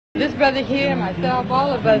This brother here, myself,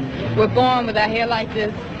 all of us were born with our hair like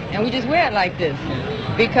this, and we just wear it like this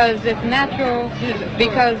because it's natural.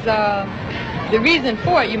 Because the reason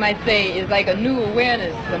for it, you might say, is like a new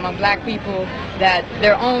awareness among black people that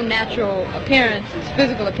their own natural appearance,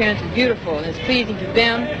 physical appearance, is beautiful and it's pleasing to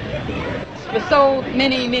them. For so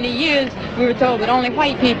many years, we were told that only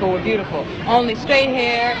white people were beautiful. Only straight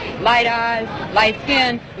hair, light eyes, light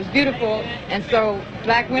skin was beautiful. And so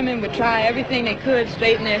black women would try everything they could,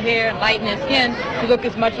 straighten their hair, lighten their skin, to look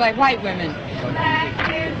as much like white women. But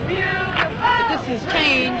this has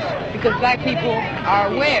changed because black people are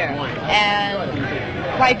aware. And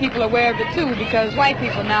white people are aware of it too, because white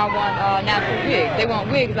people now want natural wigs. They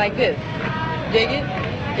want wigs like this. Dig it?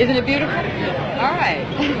 Isn't it beautiful? All right.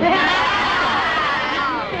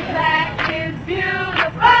 Black is beautiful.